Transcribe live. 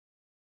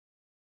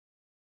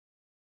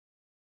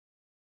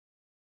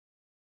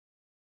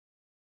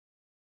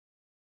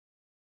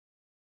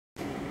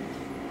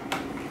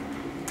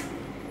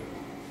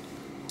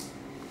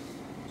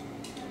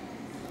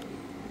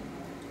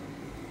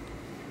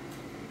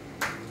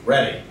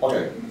Ready.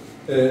 Ok.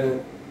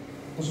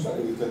 Posso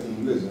fare il canto in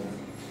inglese?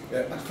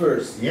 At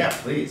first. Yeah,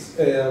 please.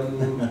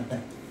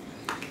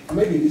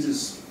 Maybe this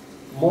is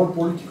more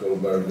political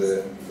than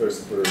the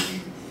first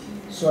version.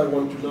 So I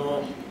want to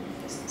know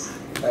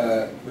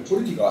the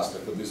political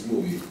aspect of this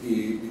movie,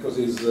 because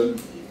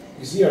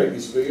this year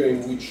is the year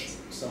in which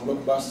some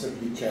blockbusters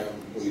became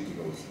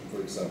political.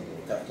 For example,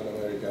 Captain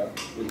America,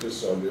 Winter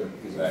Soldier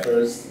is the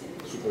first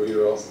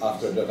superhero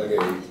after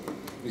Datagate.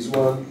 This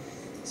one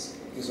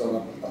is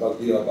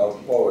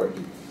about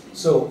poverty.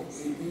 So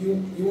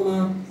you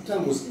wanna tell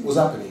what's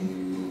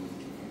happening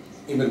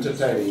in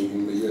entertaining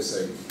in the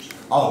USA?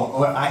 Oh,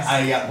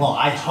 well,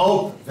 I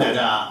hope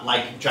that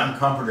like John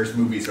Carpenter's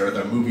movies or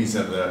the movies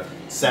of the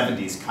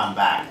 '70s come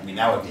back. I mean,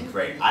 that would be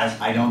great.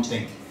 I don't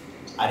think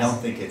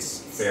it's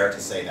fair to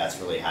say that's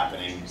really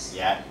happening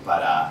yet,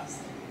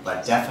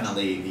 but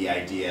definitely the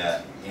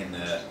idea in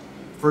the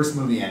first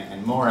movie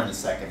and more in the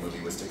second movie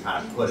was to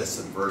kind of put a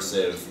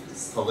subversive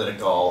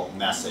political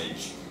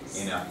message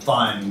in a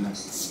fun,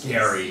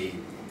 scary,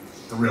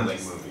 thrilling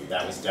movie.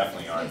 That was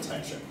definitely our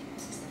intention.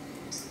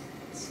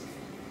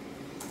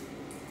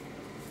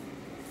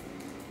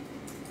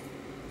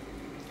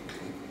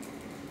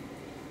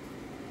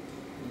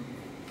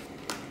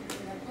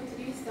 Dal punto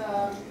di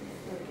vista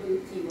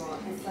produttivo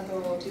è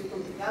stato più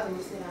complicato,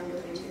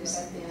 considerando che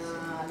interpreti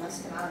alla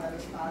strada, allo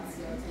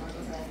spazio, insomma,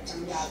 cosa è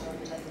cambiato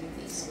nella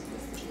televisione in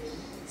questo film?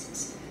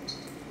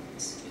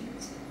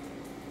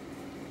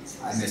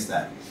 I missed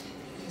that.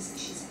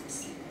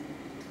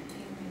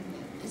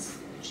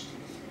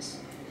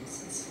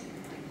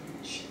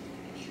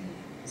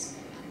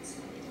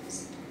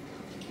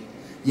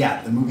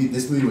 Yeah,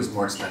 this movie was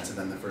more expensive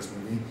than the first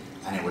movie,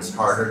 and it was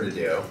harder to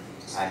do.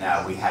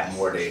 And we had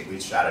more days. We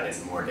shot it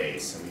in more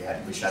days. So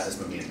we shot this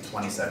movie in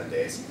 27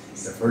 days.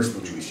 The first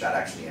movie we shot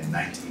actually in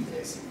 19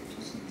 days.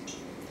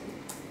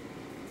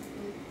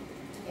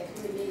 Yeah,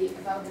 maybe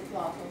about the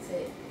plot, I'll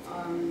say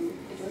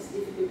it was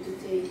difficult to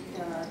take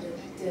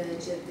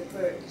the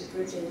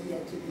purge idea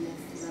to the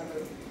next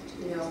level.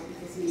 You know,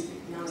 because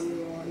now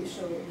you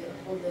show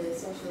all the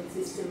social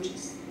system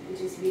which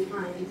is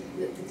behind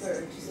the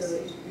purge. So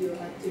you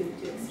have to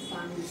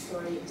expand the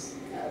story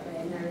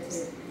by a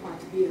narrative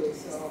point of view.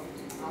 So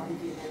how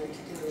did you manage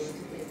to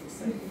take the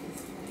story to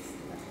this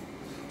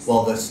place?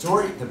 Well,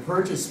 the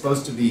purge is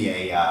supposed to be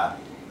a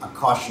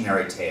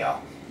cautionary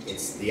tale.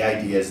 It's the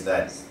idea is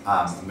that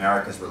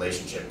America's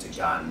relationship to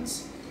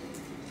guns.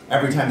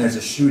 Every time there's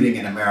a shooting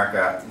in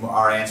America,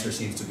 our answer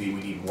seems to be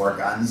we need more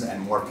guns and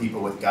more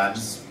people with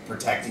guns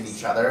protecting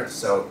each other.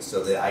 So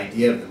the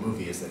idea of the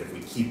movie is that if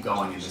we keep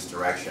going in this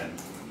direction,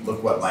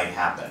 look what might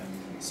happen.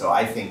 So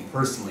I think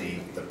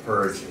personally, The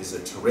Purge is a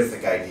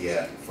terrific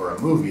idea for a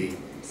movie,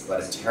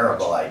 but a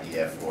terrible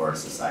idea for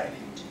society.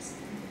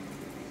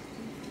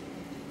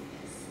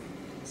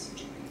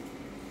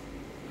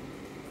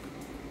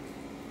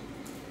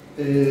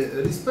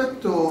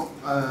 Rispetto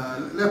a...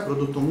 lei ha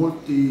prodotto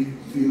molti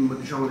film,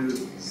 diciamo,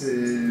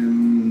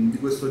 di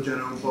questo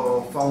genere, un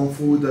po' found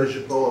footage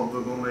pop,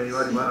 come i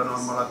vari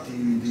Paranormal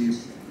Activity.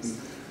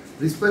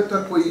 Rispetto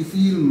a quei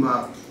film,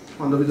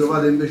 quando vi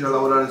trovate invece a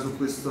lavorare su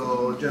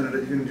questo genere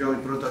di film, diciamo,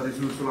 improntati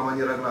sulla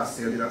maniera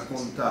classica di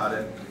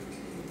raccontare,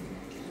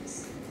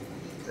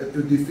 è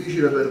più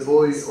difficile per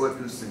voi o è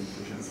più semplice?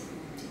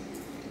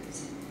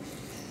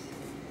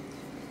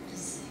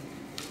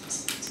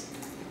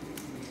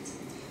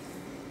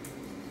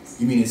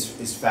 You mean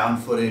is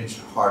found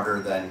footage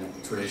harder than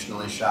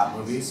traditionally shot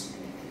movies?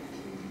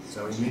 Is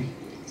that what you mean?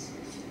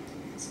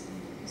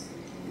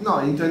 No,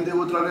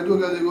 intendevo tra le due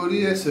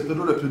categorie se per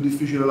loro è più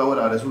difficile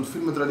lavorare sul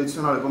film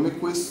tradizionale come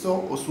questo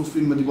o su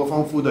film tipo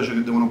found footage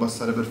che devono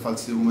passare per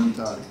falsi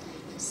documentari.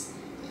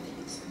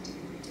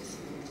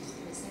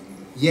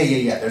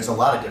 Yeah. There's a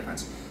lot of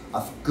difference.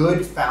 A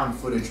good found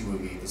footage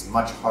movie is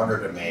much harder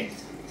to make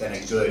than a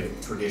good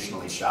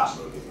traditionally shot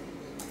movie.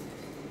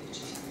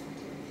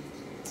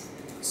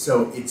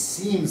 So it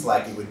seems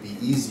like it would be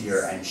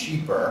easier and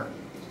cheaper,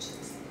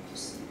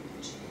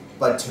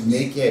 but to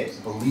make it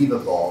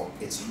believable,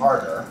 it's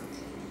harder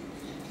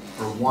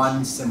for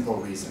one simple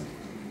reason,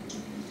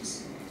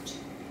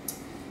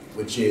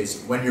 which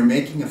is when you're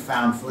making a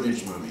found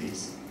footage movie,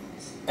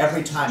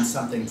 every time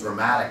something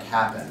dramatic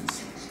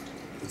happens,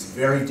 it's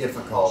very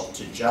difficult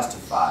to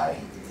justify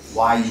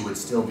why you would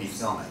still be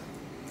filming.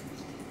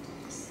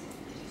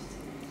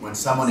 When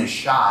someone is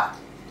shot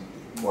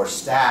or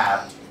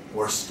stabbed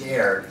or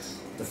scared,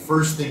 the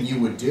first thing you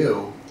would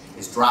do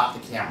is drop the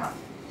camera.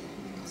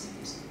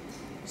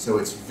 So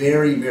it's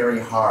very,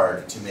 very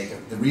hard to make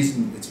the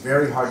reason it's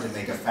very hard to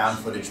make a found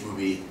footage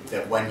movie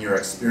that when you're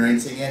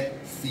experiencing it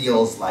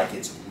feels like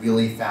it's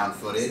really found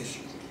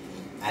footage,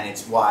 and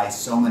it's why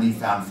so many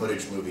found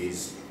footage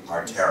movies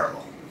are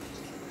terrible.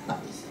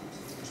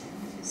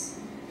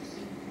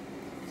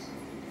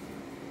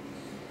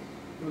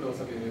 Volevo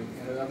sapere,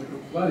 eravate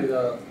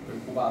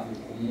preoccupati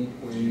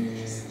comunque,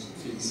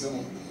 sì,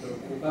 diciamo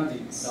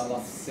preoccupati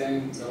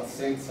dall'assenza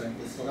in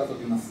questo caso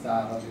di una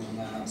star, di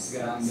una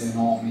grande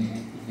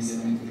nome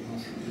immediatamente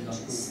riconosciuta dal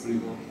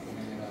pubblico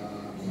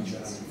come c'era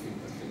nel film,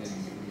 perché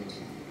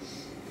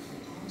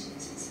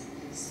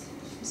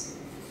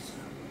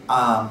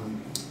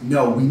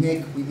No, we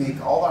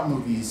make all our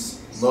movies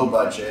low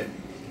budget,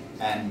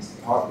 and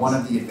one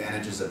of the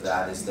advantages of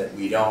that is that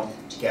we don't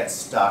get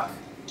stuck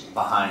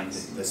behind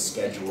the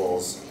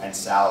schedules and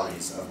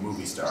salaries of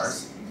movie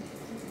stars.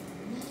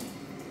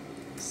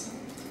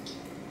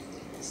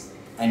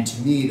 And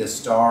to me, the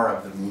star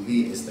of the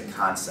movie is the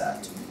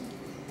concept,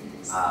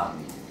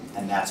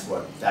 and that's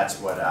what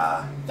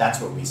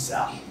we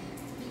sell.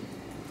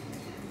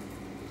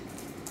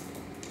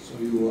 So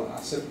you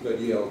accept the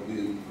idea of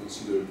being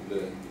considered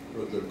the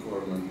Roger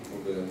Corman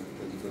of the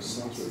 21st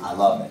century? I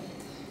love it.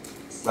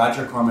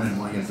 Roger Corman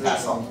and William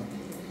Castle.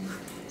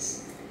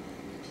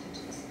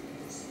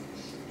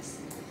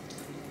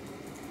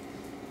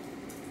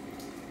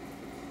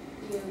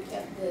 You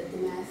kept the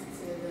masks,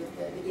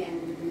 the gang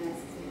with the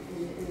masks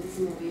in this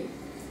movie.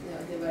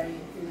 They were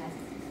the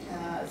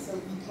masks. So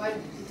why do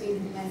you think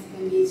the mask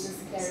can be so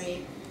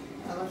scary?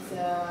 What's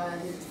the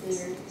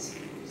fear?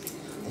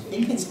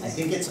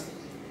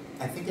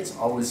 I think it's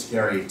always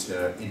scary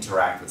to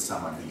interact with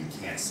someone who you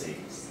can't see,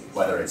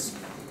 whether it's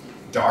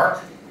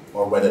dark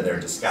or whether they're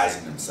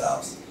disguising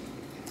themselves.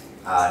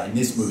 In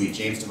this movie,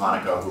 James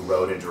DeMonaco, who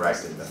wrote and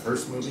directed the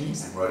first movie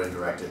and wrote and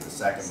directed the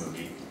second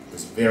movie,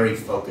 was very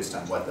focused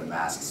on what the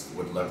masks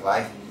would look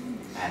like,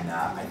 and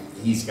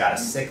he's got a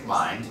sick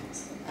mind,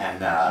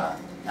 and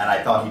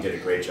I thought he did a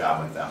great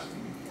job with them.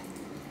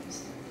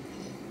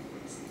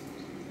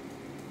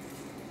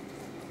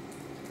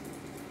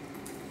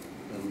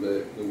 And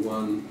the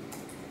one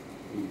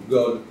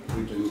God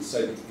written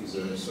inside it is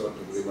a sort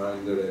of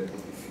reminder,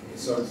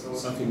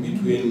 something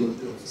between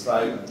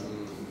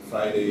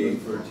Friday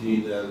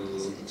 13 and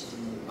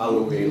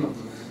Halloween.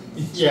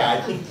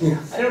 Yeah,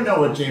 I don't know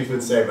what James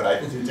would say, but I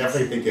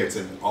definitely think it's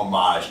an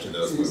homage to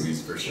those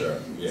movies for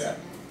sure. Yeah.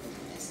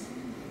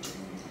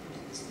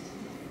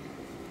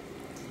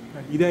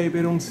 Idee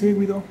per un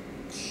seguito?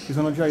 Ci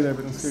sono già idee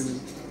per un seguito?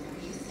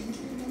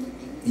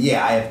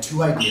 Yeah, I have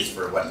two ideas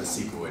for what the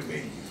sequel would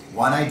be.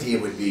 One idea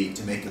would be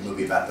to make a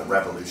movie about the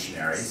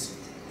revolutionaries,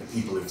 the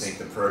people who think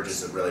the purge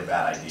is a really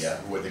bad idea,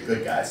 who are the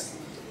good guys.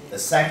 The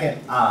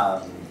second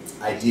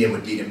idea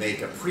would be to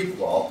make a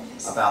prequel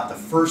about the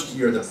first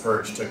year the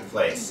purge took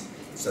place.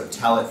 So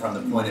tell it from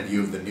the point of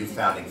view of the new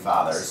founding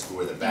fathers, who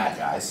were the bad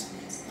guys,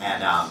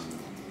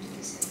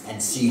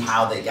 and see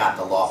how they got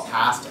the law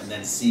passed, and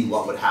then see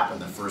what would happen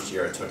the first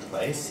year it took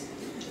place.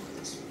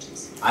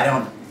 I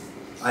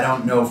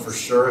don't know for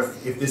sure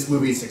if this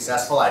movie is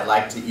successful. I'd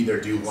like to either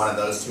do one of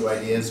those two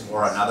ideas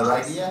or another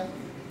idea,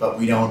 but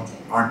we aren't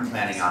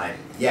planning on it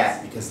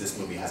yet because this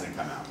movie hasn't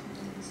come out.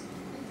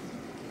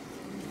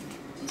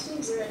 Do you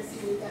think there are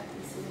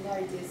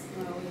similarities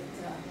with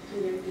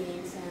Hunger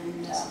Games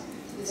and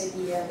this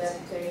idea that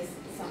there is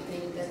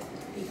something that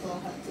people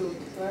have to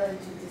purge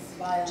this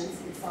violence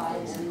inside,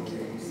 and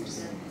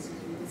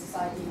the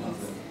society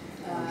needs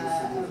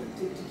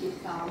to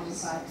keep calm and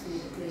fight to a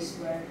place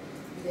where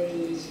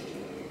they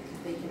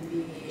can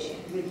be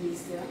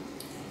released?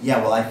 Yeah,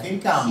 well, I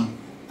think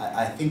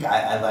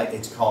I like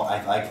it's called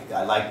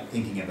I like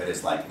thinking of it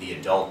as like the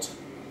adult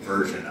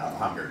version of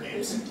Hunger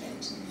Games.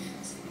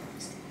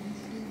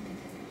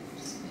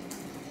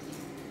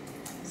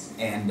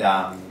 And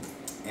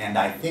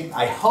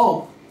I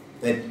hope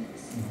that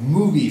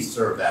movies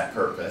serve that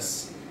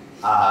purpose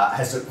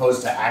as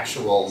opposed to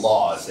actual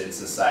laws in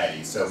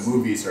society. So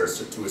movies are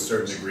to a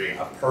certain degree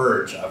a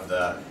purge of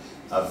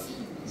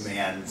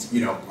man's,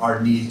 our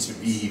need to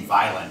be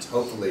violent.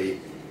 Hopefully,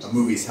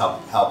 movies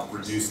help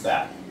reduce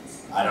that.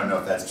 I don't know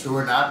if that's true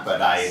or not,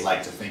 but I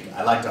like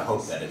to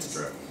hope that it's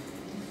true.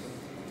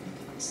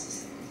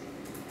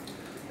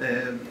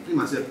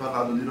 Prima si è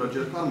parlato di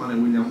Roger Corman e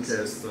William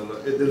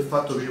Castle e del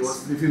fatto che i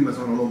vostri film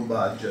sono low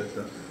budget.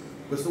 A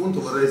questo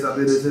punto vorrei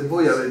sapere se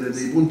voi avete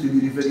dei punti di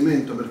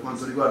riferimento per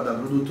quanto riguarda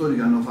produttori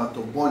che hanno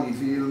fatto buoni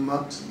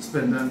film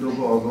spendendo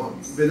poco.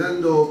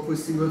 Vedendo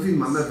questi due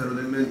film a me è venuto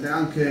in mente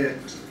anche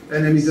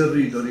Enemy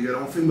Territory, che era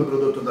un film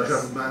prodotto da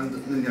Charles Band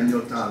negli anni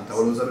 80.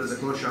 Volevo sapere se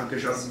conosce anche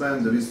Charles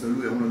Band, visto che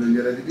lui è uno degli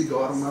eredi di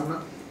Corman,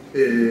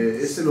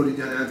 e se lo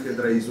ritiene anche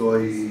tra i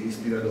suoi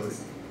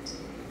ispiratori.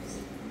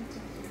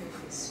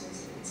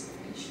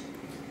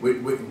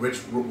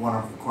 Which one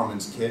of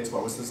Corman's kids?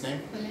 What was his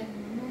name?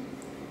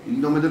 Il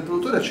nome del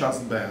produttore è Charles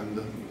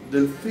Band,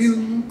 del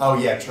film... Oh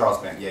yeah, Charles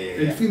Band, yeah.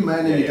 Il film è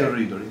Enemy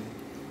Territory.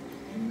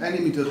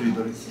 Enemy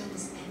Territory.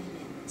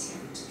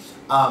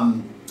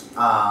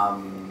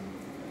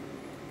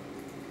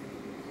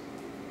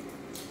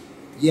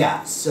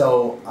 Yeah,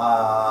 so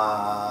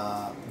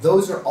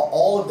those are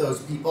all of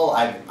those people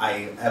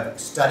I have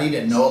studied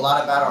and know a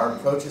lot about. Our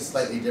approach is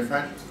slightly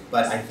different,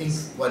 but I think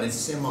what is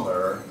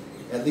similar,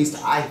 at least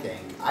I think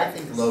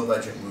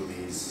low-budget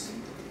movies,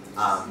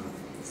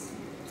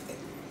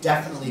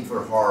 definitely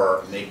for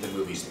horror, make the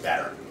movies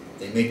better.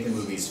 They make the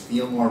movies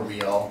feel more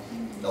real.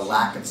 The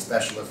lack of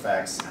special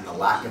effects and the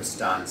lack of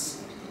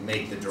stunts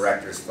make the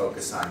directors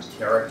focus on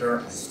character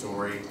and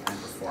story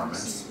and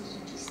performance.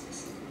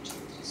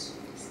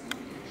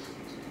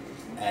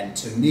 And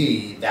to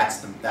me,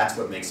 that's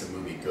what makes a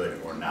movie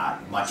good or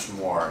not, much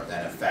more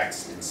than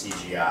effects and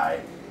CGI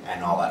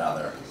and all that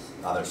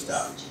other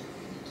stuff.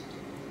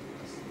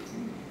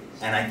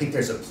 And I think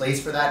there's a place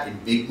for that in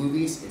big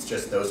movies. It's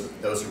just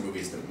those are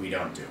movies that we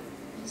don't do.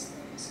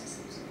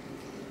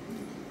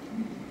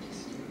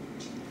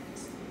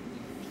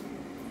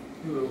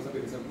 Io volevo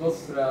sapere se a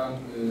vostra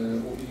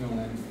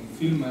opinione un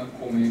film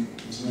come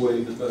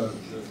The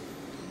Purge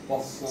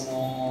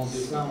possono,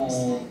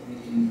 diciamo,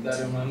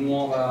 dare una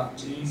nuova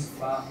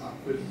linfa a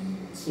quel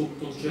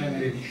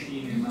sottogenere di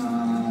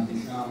cinema,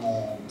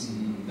 diciamo,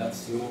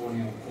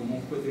 d'azione o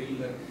comunque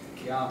thriller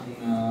che ha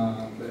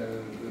un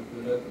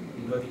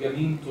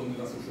radicamento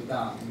nella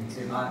società, in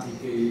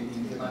tematiche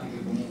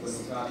comunque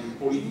sociali e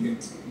politiche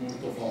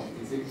molto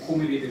forti.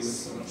 Come vede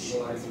questo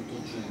particolare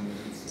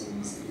sottogenere,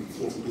 insomma, il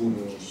suo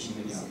futuro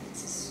immediato?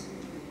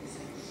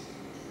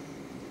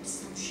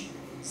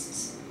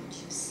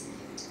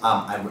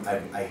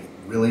 I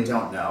really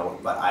don't know,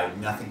 but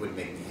nothing would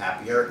make me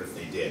happier if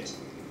they did.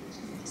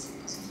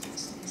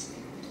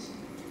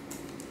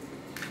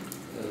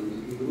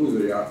 In the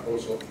movie there are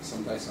also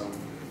sometimes some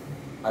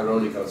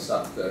ironical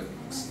stuff that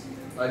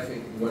I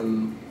think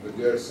when the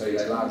girl say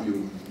I love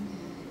you,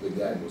 the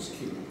guy was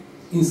killed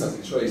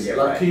instantly. So is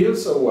love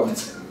kills or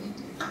what?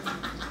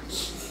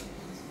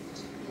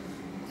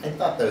 I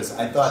thought the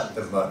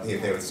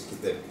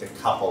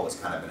couple was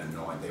kind of an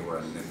annoying. They were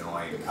an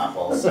annoying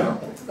couple, so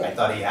I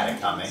thought he had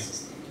it coming.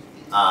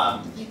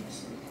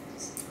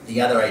 The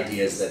other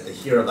idea is that the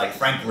hero, like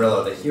Frank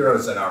Grillo, the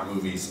heroes in our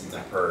movies in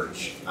The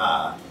Purge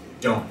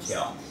don't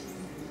kill.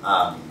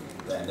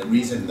 And the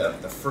reason the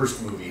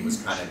first movie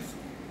was kind of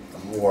a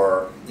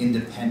more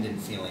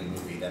independent feeling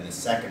movie than the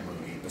second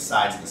movie,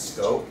 besides the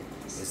scope,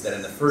 is that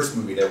in the first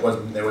movie there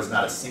was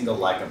not a single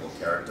likable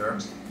character.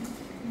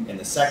 In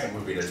the second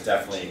movie, there's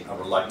definitely a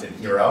reluctant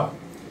hero.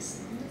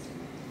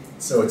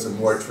 So it's a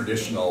more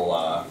traditional.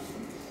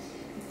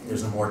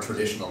 There's a more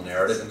traditional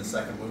narrative in the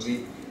second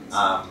movie.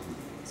 But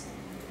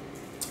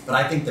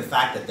I think the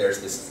fact that there's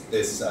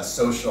this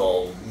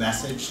social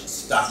message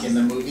stuck in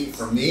the movie,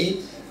 for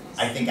me,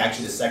 I think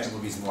actually the second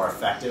movie is more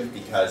effective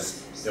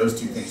because those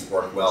two things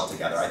work well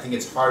together. I think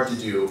it's hard to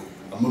do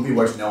a movie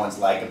where no one's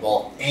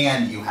likable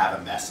and you have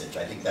a message.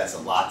 I think that's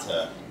a lot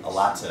to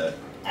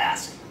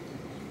ask.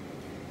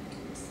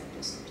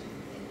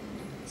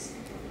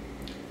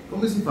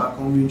 Come si fa a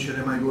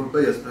convincere Michael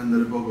Bay a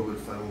spendere poco per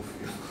fare un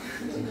film?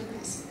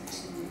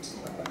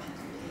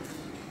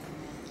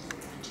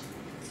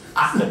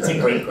 That's a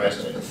great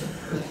question.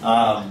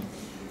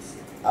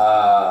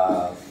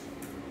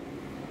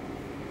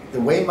 The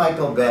way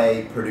Michael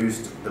Bay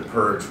produced The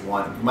Purge,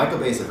 Michael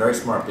Bay is a very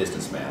smart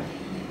businessman.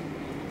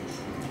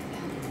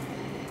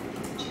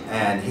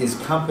 And his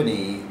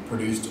company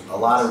produced a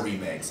lot of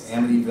remakes.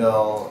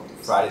 Amityville,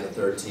 Friday the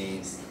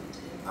 13th,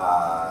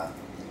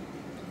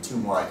 two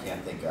more I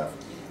can't think of.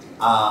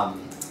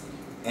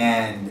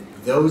 And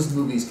those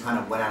movies kind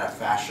of went out of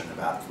fashion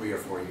about 3 or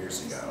 4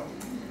 years ago.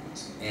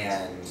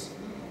 And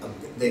a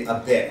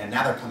bit, and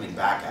now they're coming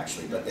back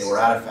actually, but they were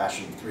out of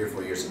fashion 3 or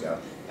 4 years ago.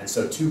 And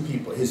so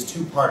his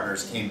two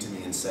partners came to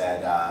me and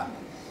said,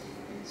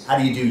 how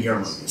do you do your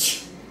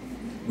movies?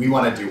 We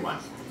want to do one.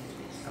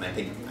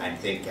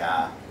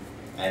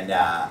 And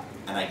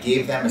I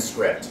gave them a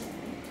script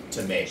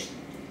to make.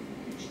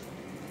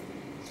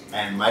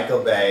 And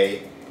Michael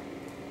Bay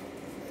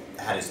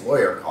had his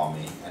lawyer call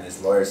me, and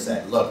his lawyer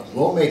said, look,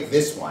 we'll make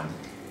this one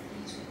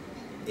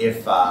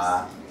if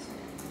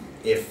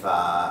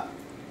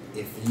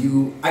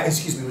you,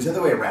 excuse me, it was the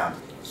other way around.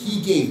 He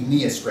gave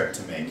me a script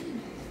to make,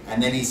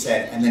 and then he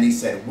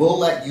said, we'll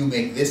let you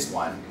make this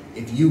one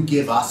if you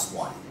give us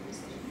one.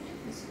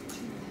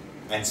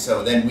 And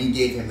so then we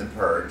gave him The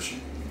Purge,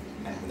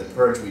 and The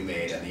Purge we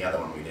made, and the other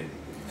one we didn't.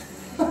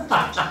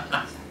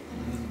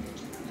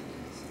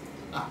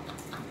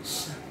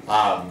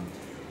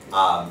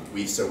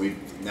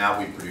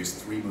 We've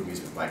produced 3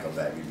 movies with Michael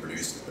Bay. We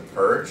produced The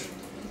Purge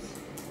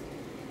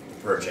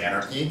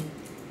Anarchy,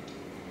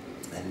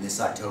 and this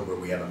October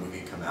we have a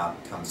movie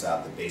comes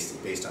out that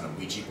based on a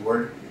Ouija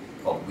board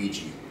called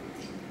Ouija.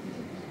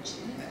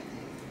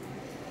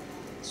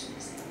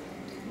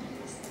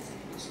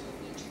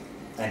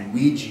 And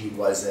Ouija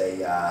was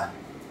a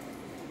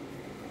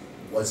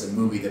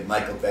movie that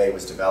Michael Bay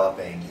was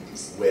developing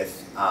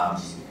with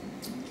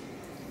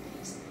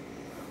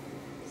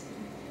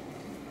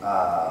hold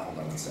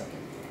on one second.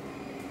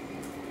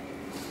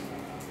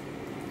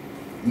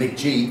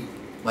 McG,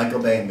 Michael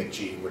Bay and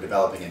McG were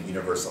developing at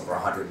Universal for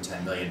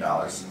 $110 million.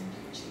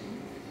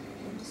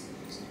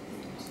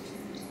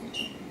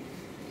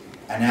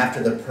 And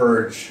after the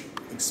Purge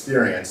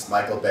experience,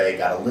 Michael Bay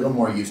got a little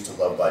more used to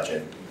low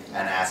budget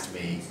and asked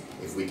me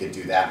if we could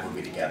do that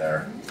movie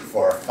together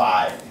for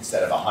 5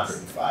 instead of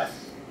 105.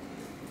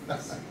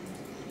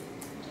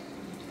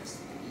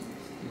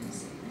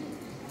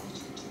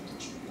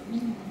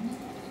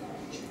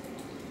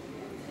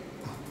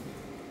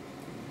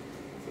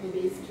 Maybe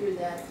it's true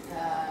that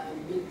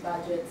big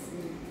budgets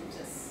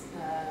just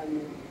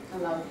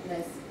allow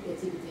less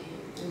creativity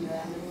in the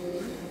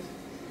movie,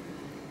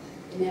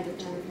 in every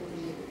kind of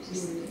movie.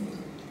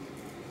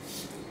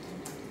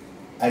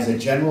 as a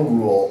general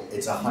rule,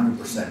 it's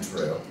 100%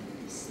 true.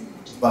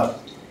 But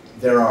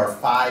there are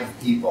 5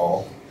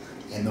 people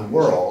in the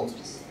world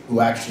who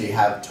actually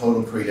have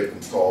total creative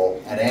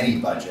control at any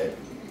budget,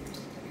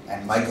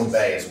 and Michael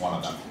Bay is one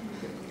of them.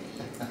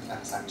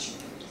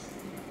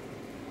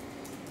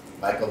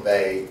 Michael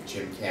Bay,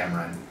 Jim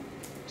Cameron,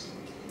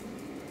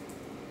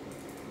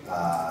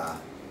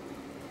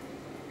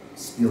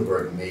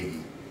 Spielberg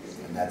maybe,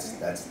 and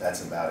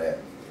that's about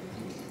it.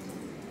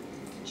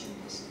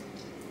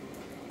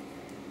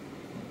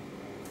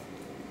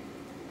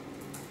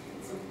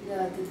 So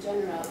the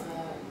general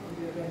of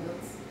your game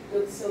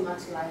looks so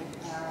much like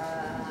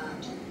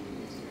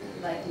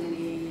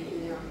maybe,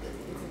 you know,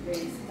 it's a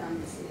very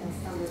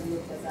standard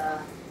look as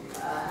a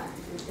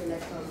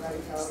intellectual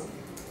radical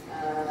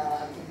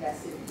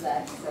progressive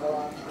black,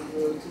 so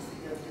you just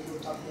the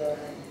look of the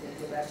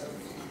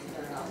rebels in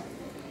general.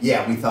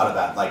 Yeah, we thought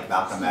about like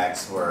Malcolm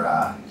X, or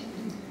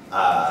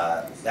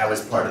that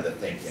was part of the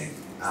thinking.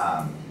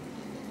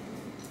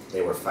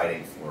 They were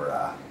fighting for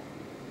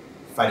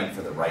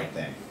the right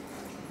thing.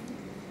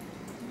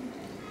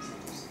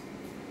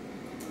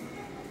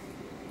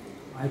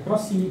 Ai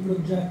prossimi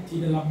progetti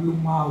della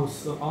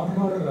Blumhouse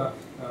Horror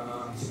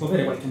si può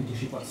avere qualche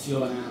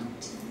anticipazione?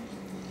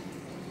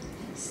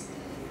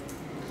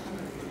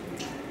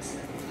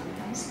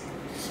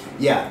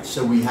 Yeah,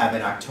 so we have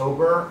in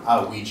October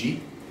Ouija,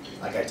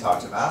 like I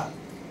talked about.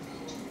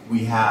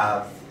 We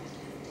have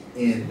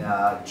in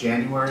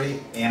January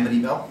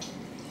Amityville,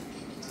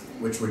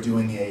 which we're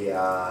doing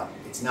a.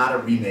 It's not a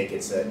remake.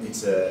 It's a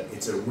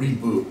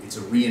reboot. It's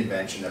a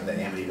reinvention of the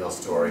Amityville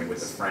story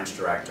with a French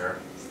director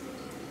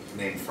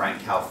named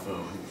Frank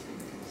Calfoun,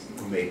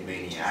 who made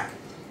Maniac.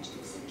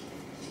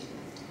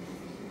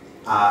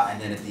 And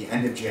then at the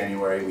end of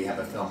January, we have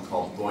a film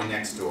called Boy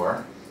Next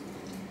Door,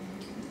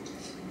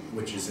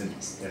 which is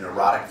an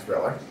erotic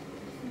thriller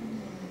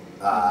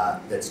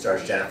that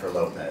stars Jennifer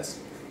Lopez.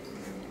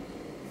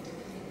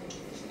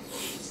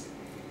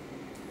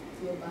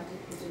 Low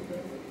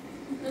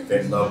budget,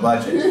 Very low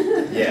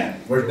budget. Yeah.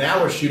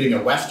 We're shooting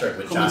a Western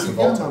with John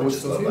Travolta, which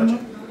is low budget.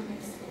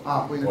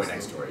 Boy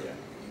Next Door, yeah.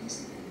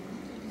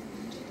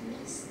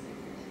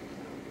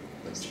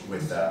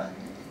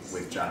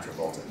 With John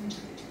Travolta.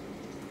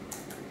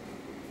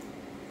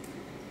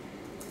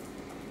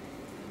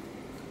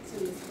 So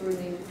you're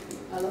exploring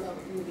a lot of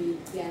movie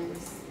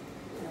genres,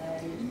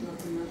 not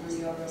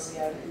only horror,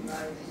 you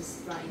are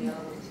just trying a lot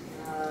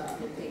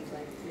of things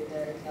like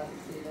thriller,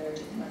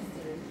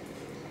 western.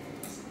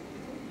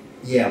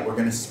 Yeah, what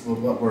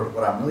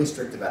I'm really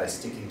strict about is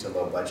sticking to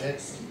low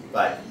budget.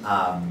 But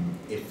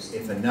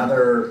if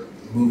another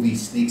movie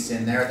sneaks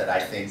in there that I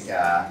think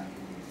that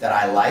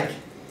I like,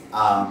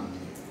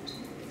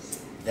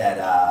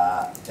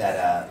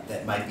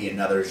 that might be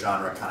another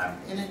genre kind of,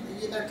 and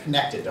they're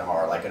connected to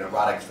horror, like an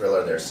erotic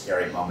thriller. There's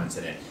scary moments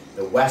in it.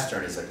 The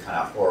Western is a kind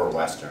of horror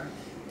Western,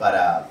 but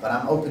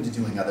I'm open to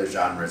doing other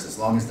genres as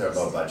long as they're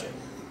low budget.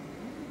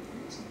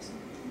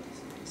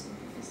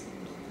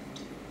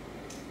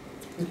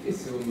 Perché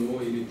secondo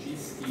voi i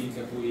registi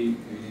da cui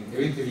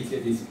evidentemente vi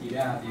siete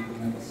ispirati,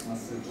 come possono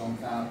essere John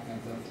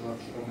Carpenter,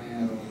 George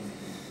Romero,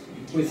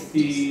 in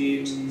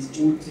questi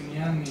ultimi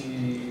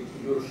anni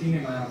il loro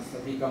cinema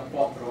fatica un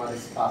po' a trovare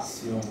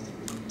spazio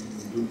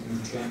negli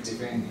ultimi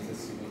decenni, se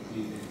si può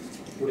dire,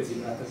 oppure si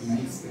tratta di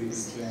maestri del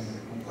genere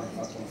con cui hanno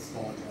fatto la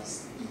storia?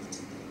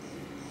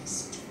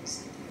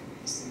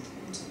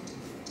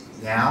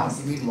 Now,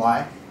 you mean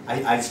why?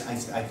 I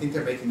think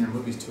they're making their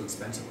movies too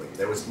expensively.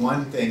 There was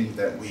one thing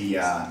that we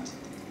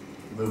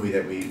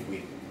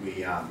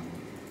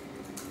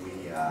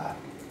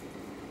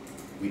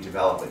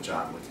developed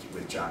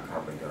with John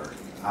Carpenter.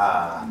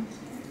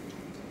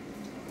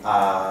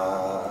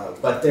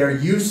 But they're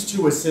used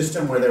to a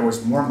system where there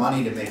was more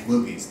money to make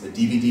movies. The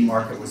DVD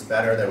market was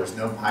better, there was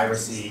no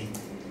piracy,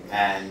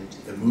 and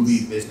the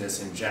movie business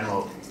in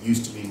general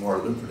used to be more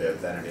lucrative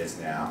than it is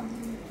now.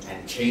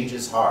 And change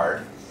is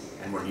hard,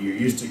 and when you're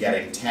used to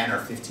getting $10 or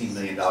 $15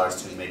 million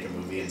to make a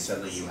movie and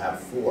suddenly you have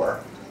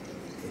 4,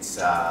 it's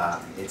a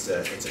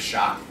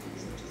shock.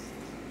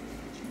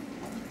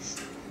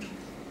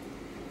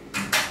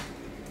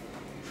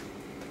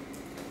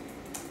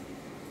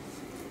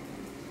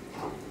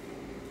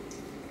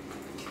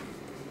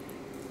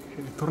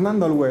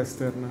 Tornando al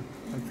western,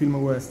 al film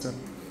western,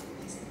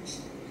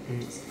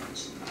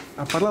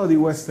 ha parlato di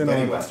western.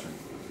 Western.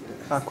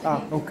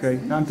 Ok,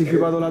 ha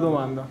anticipato la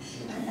domanda.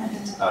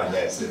 Oh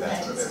yeah, so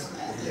that's what it is.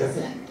 Yeah,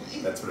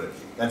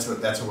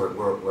 that's what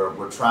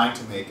we're trying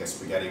to make a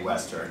spaghetti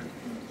western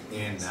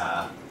in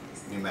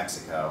New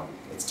Mexico.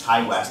 It's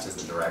Ty West is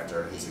the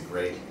director. He's a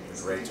great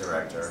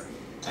director,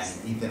 and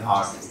Ethan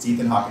Hawke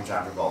and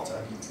John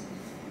Travolta,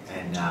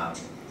 and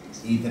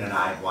Ethan and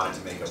I have wanted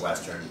to make a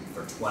western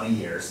for 20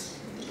 years,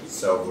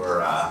 so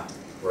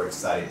we're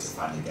excited to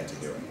finally get to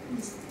do it.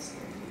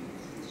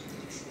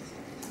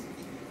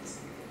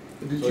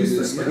 So is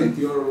it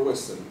spaghetti or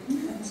western?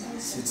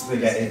 It's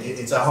spaghetti.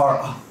 It's a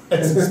horror.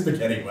 It's a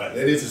spaghetti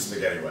western. It is a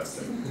spaghetti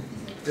western.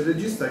 Il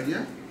regista chi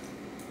è?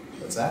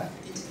 What's that?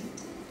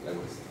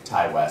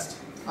 Ty West.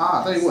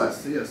 Ah, Ty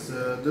West, yes.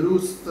 The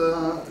Roost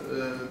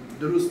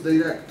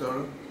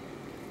director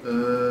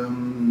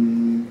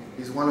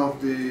is one of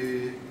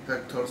the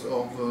actors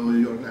of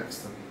Your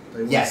Next.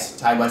 Yes,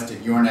 Ty West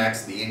did Your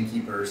Next, The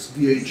Innkeepers.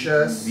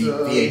 VHS.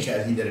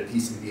 VHS, he did a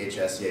piece in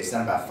VHS. Yeah, he's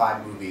done about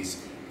 5 movies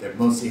that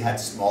mostly had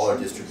smaller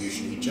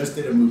distribution. He just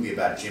did a movie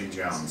about Jim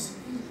Jones.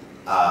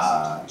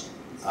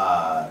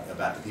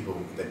 About the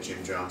people that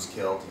Jim Jones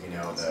killed, you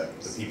know, the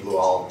people who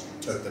all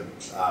took the...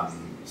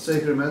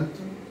 Sacrament,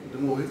 the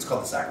movie. It's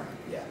called The Sacrament,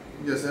 yeah.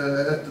 Yes,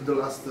 at the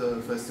last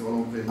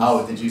festival of Venice.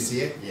 Oh, did you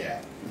see it?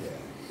 Yeah.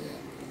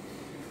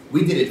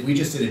 We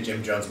just did a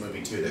Jim Jones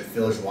movie too that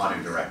Phil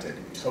Joannou directed,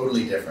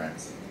 totally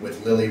different,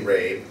 with Lily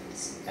Rabe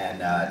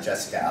and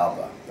Jessica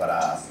Alba.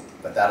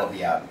 But that'll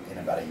be out in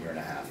about a year and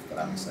a half, but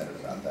I'm excited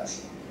about that.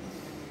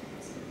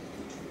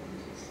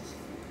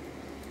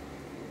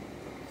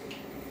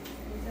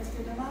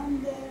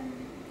 Domande?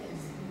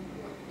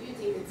 Do you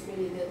think it's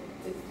really the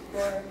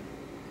core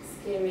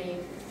scary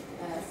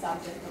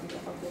subject of the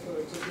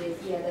project, the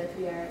idea that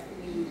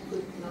we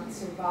could not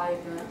survive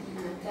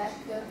an attack,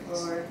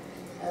 or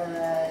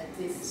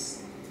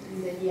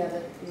the idea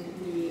that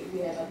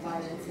we have a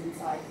violence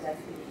inside that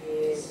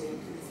we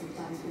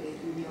sometimes we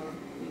can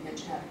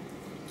have?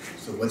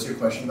 So what's your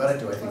question about it?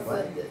 Do I think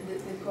what?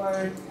 The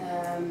core,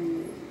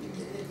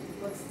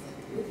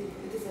 it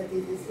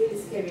is really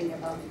scary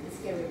about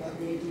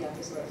the idea of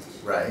the purge.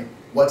 Right.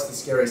 What's the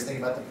scariest thing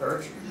about the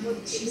purge?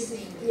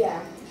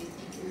 Yeah.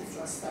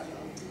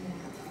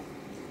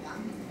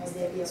 Of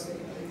the idea of the purge.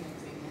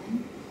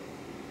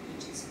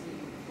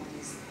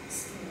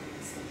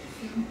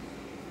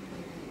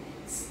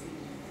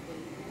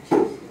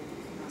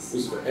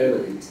 Who's the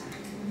enemy?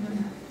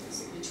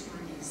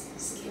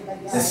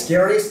 The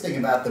scariest thing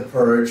about the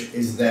purge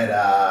is that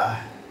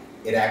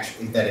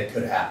it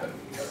could happen.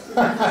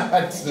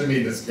 That's to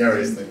me the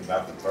scariest thing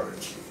about the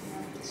purge.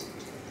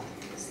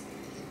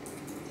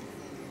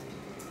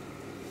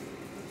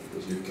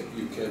 Because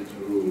you can't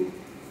rule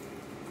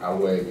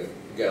away the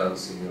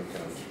guns in your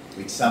country.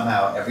 We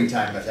somehow every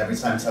time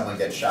someone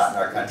gets shot in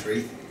our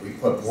country, we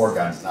put more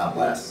guns, not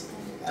less.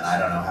 And I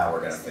don't know how we're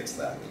going to fix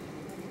that.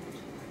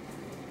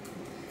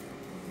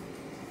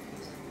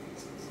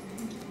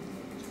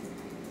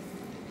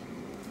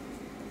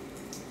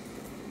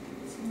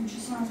 Non ci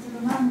sono altre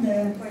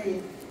domande,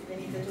 poi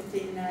venite tutti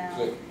in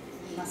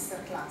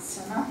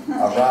masterclass, no?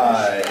 All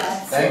right.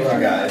 Thank you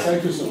guys.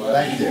 Thank you so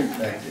much.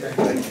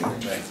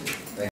 Thank you.